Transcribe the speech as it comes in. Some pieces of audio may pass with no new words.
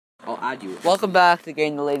I'll add you. Welcome back to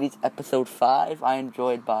Getting the Ladies, episode 5. I am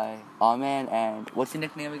joined by Allman and what's your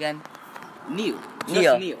nickname again? Neil.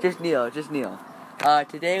 Just Neil.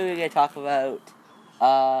 Today we're gonna talk about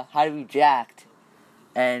how to be jacked,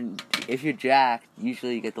 and if you're jacked,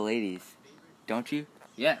 usually you get the ladies, don't you?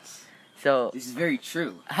 Yes. So This is very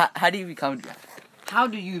true. how do you become jacked? How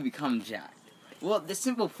do you become jacked? Well, the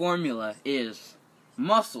simple formula is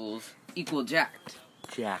muscles equal jacked.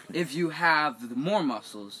 Jacked. If you have more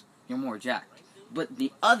muscles, you're more jacked. But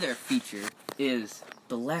the other feature is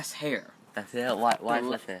the less hair. That's it. Why is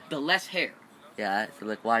less hair? The less hair. Yeah. So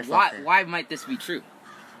like why is less hair? Why might this be true?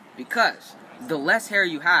 Because the less hair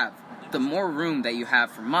you have, the more room that you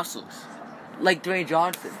have for muscles. Like Dwayne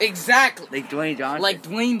Johnson. Exactly. Like Dwayne Johnson. Like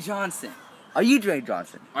Dwayne Johnson. Are you Dwayne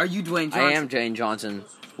Johnson? Are you Dwayne Johnson? I am Dwayne Johnson.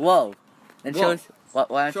 Whoa. And Whoa. show us.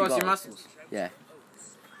 Why don't Show you us go? your muscles. Yeah.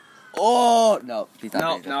 Oh no. He's not No,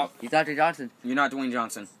 Dwayne Johnson. He's not Dwayne Johnson. You're not Dwayne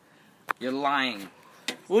Johnson. You're lying.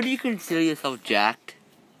 Would you consider yourself jacked?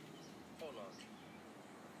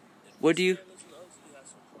 Would you?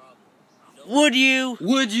 Would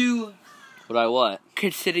you Would I what?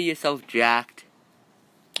 consider yourself jacked?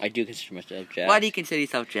 I do consider myself jacked. Why do you consider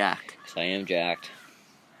yourself jacked? Because I am jacked.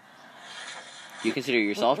 Do you consider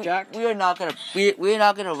yourself jacked? We're not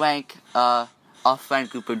gonna rank our friend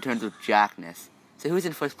group in terms of jackedness. So who's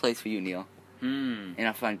in first place for you, Neil? In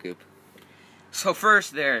our friend group. So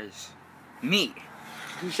first there's me.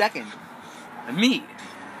 Who's second? Me.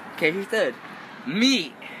 Okay, who's third?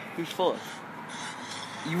 Me. Who's fourth?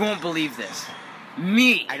 You won't believe this.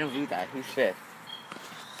 Me. I don't believe that. Who's fifth?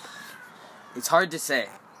 It's hard to say,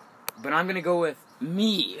 but I'm gonna go with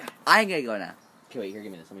me. I'm gonna go now. Okay, wait, here,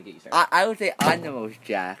 give me this. Let me get you started. I would say I'm the most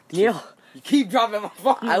jacked. Neil! You keep dropping my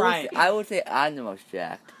fucking right. I would say I'm the most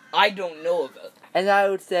jacked. I don't know about that. And I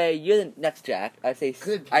would say you're the next jacked. I'd say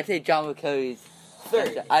Good. John McCurry's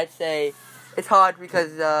Third. I'd say it's hard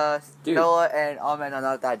because Dude. Noah and Allman are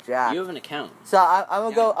not that jacked. You have an account. So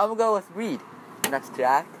I'm gonna go with Reed, next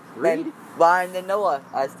jacked. Reed? And Ryan and Noah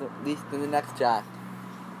as the least in the next jacked.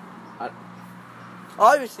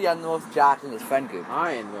 Obviously, I'm the most jacked in this friend group.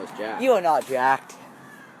 I am the most jacked. You are not jacked.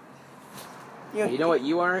 You know what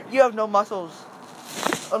you aren't? You have no muscles,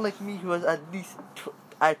 unlike me, who has at least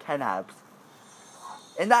 10 abs.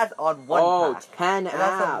 And that's on one pack. 10 And abs.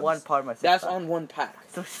 that's on one part of my That's six-pack. on one pack.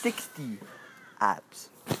 So 60 abs.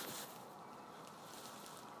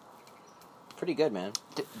 Pretty good, man.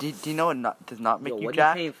 Do you know what does not make Yo, you what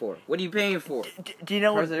jacked? are you paying for? What are you paying for? Do you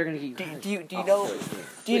know what? They're gonna keep Do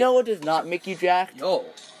you know what does not make you jacked? Yo.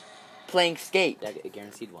 Playing skate. Yeah, a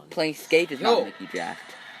guaranteed one. Playing skate does No. not make you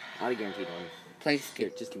jacked. Not a guaranteed one. Playing Here,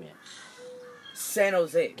 skate. just give me it. San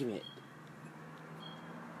Jose. Give me it.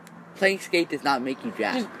 Playing skate does not make you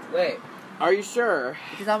jacked. Wait. Are you sure?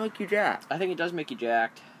 It does not make you jacked. I think it does make you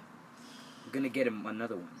jacked. I'm gonna get him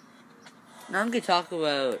another one. Now I'm gonna talk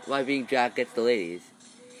about why being jacked gets the ladies.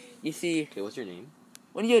 You see, Okay, what's your name?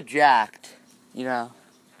 when you're jacked, you know,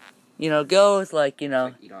 girls like,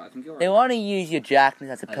 I think you're they want to use your jackness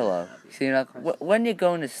as a I pillow. love you. So, when you're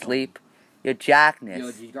going to sleep, your jackness, Yo,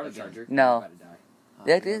 you got a charger? No. You gotta die.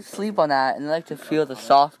 they like to sleep on that and they like to feel the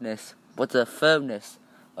softness, but the firmness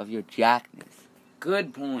of your jackness.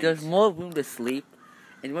 Good point. There's more room to sleep,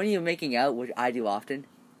 and when you're making out, which I do often,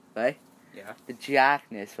 right? Yeah. The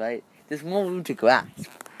jackness, right? There's more room to grasp.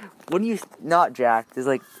 When you're not jacked, it's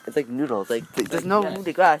like noodles. Like there's no room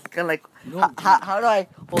to grasp. It's kind of like, how do I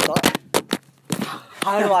hold on?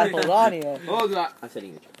 How do I hold on here? Hold on. I'm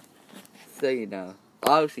setting you. So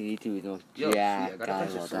obviously you two is the most Yo, see, I jacked got a guy bunch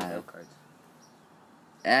of all of sold time, out cards.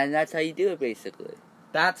 and that's how you do it, basically.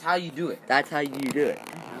 That's how you do it. That's how you do it.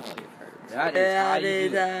 That is how you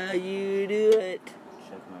do it. how you do it.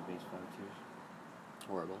 Check my base fractures.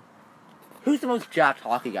 Horrible. Who's the most jacked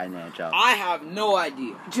hockey guy in the NHL? I have no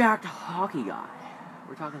idea. Jacked hockey guy.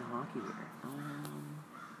 We're talking hockey here.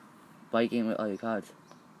 Why you getting with all your cards?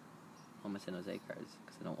 I'm gonna San Jose cards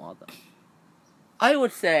because I don't want them. I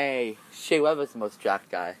would say Shea Weber's the most jacked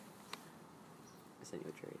guy. I sent you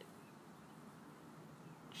a trade.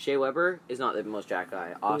 Shea Weber is not the most jacked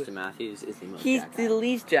guy. Austin Matthews is the most He's jacked the guy.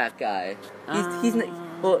 least jacked guy.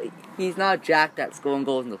 He's not jacked at scoring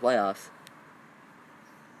goals in the playoffs.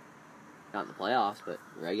 Not in the playoffs, but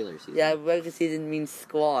regular season. Yeah, regular season means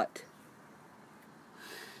squat.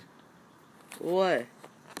 What?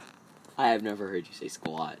 I have never heard you say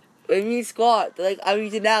squat. It means squat. Like, I'm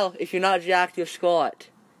using now. If you're not jacked, you're squat.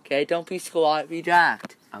 Okay? Don't be squat, be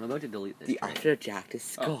jacked. I'm about to delete this. The trade. opposite of jacked is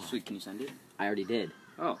squat. Oh, sweet. Can you send it? I already did.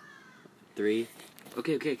 Oh. 3.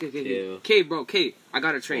 Okay. Two. Okay, bro. Okay, I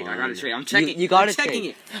got a trade. I'm checking. You got I'm to checking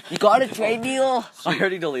trade. it. You got to trade, Neil? I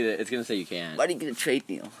already deleted it. It's gonna say you can. Why do you get a trade,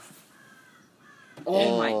 Neil? Oh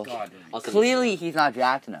Oh. my god. Clearly, he's not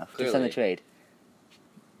jacked enough to send the Clearly.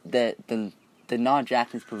 trade. The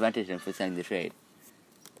non-jackness prevented him from sending the trade.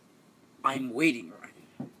 I'm waiting,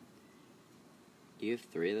 Ryan. Do you have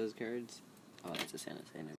 3 of those cards? Oh, that's a Santa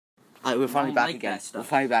Santa. We're finally don't back like again. that stuff. We're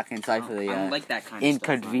finally back inside for I the don't like that kind of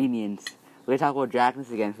inconvenience. We're gonna talk about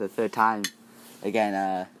jackness again for the 3rd time.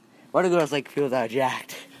 Again, what do girls like people that are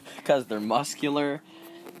jacked? Because they're muscular,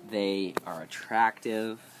 they are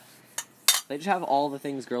attractive, they just have all the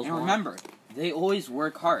things girls And want. remember, they always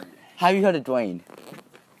work hard. Have you heard of Dwayne?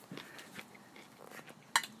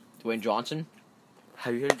 Dwayne Johnson?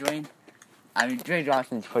 Have you heard of Dwayne? I mean, Dwayne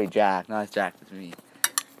Johnson's pretty jacked, not as jacked as me.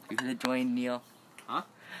 Have you heard of Dwayne, Neil? Huh?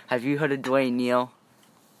 Have you heard of Dwayne, Neil?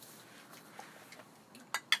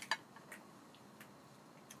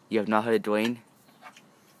 You have not heard of Dwayne?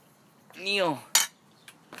 Neil.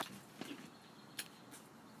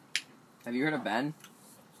 Have you heard of Ben?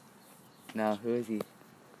 No, who is he?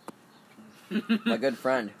 My good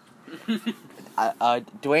friend.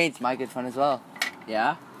 Dwayne's my good friend as well.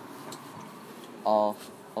 Yeah? Oh,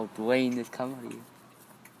 Dwayne is coming.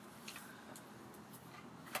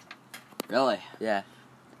 Really? Yeah.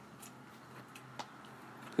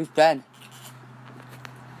 Who's Ben?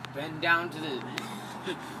 Bend down to the...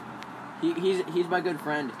 He's my good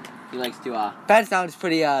friend. He likes to, Ben sounds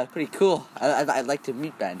pretty cool. I'd like to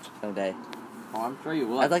meet Ben someday. Oh, I'm sure you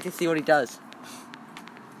will. I'd like to see what he does.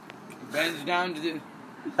 Bends down to the...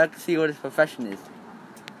 I'd like to see what his profession is.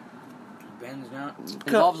 Bends down...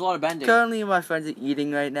 Involves a lot of bending. Currently, my friends are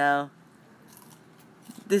eating right now.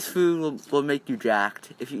 This food will make you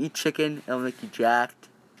jacked. If you eat chicken, it'll make you jacked.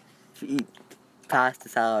 If you eat pasta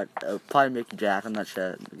salad, it'll probably make you jacked. I'm not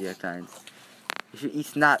sure the other kinds. If you eat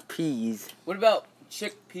snap peas, What about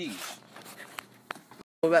chickpeas?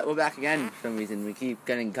 we're back again for some reason. We keep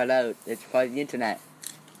getting cut out. It's probably the internet.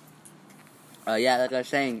 Yeah, like I was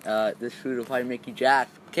saying, this food will probably make you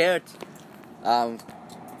jacked. Carrots.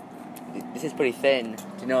 This is pretty thin.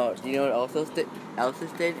 Do you know what else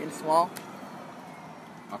is thin and small?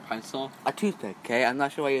 A pencil? A toothpick, okay? I'm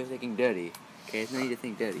not sure why you're thinking dirty. Okay, there's no need to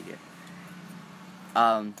think dirty here.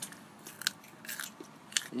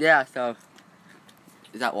 Yeah, so...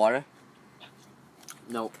 Is that water?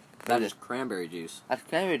 Nope. What That is is cranberry juice. That's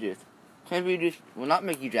cranberry juice. Cranberry juice will not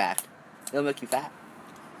make you jacked. It'll make you fat.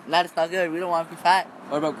 And that is not good. We don't want to be fat.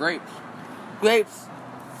 What about grapes? Grapes.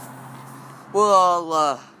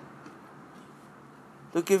 Well,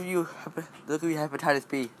 they'll give you hepatitis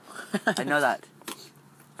B. I know that.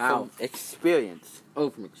 How? From experience. Oh,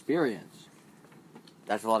 from experience.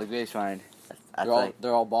 That's a lot of grapes, Ryan. That's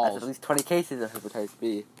They're all that's balls. at least 20 cases of hepatitis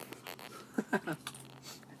B.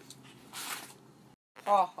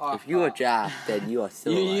 If you are jacked, then you are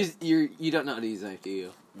still alive. You don't know how to use a knife, do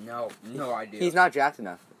you? No idea. He's not jacked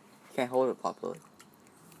enough. He can't hold it properly.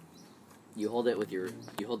 You hold the knife with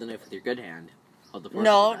your good hand. Hold the fork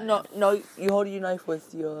No, with your bad no, hand. no. You hold your knife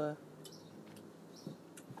with your.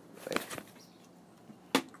 Wait.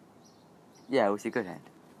 Yeah, with your good hand.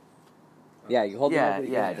 Yeah, you hold the knife with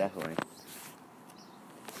your good hand. Definitely.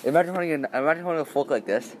 Imagine holding a fork like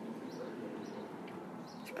this.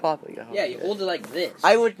 It's properly. Yeah, you hold it like this.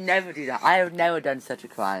 I would never do that. I have never done such a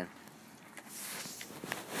crime.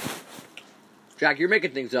 Jack, you're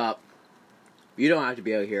making things up. You don't have to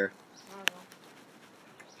be out here.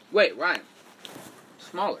 Wait, Ryan.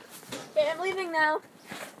 Smaller. Okay, I'm leaving now.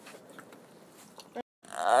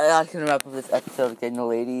 That's gonna wrap up this episode of Getting the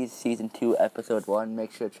Ladies, Season 2, Episode 1.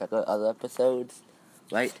 Make sure to check out other episodes.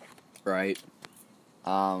 Right? Right.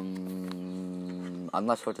 I'm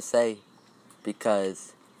not sure what to say.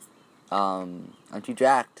 Because, I'm too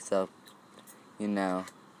jacked, so,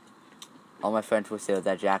 all my friends will say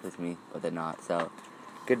that jacked is me, but they're not, so,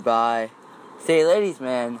 goodbye. Say, ladies,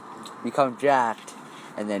 man, become jacked,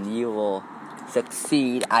 and then you will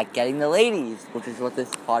succeed at getting the ladies, which is what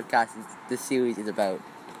this series is about.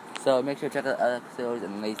 So make sure to check out other episodes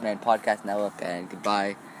on the Ladies Man Podcast Network, and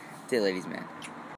goodbye. Say, ladies, man.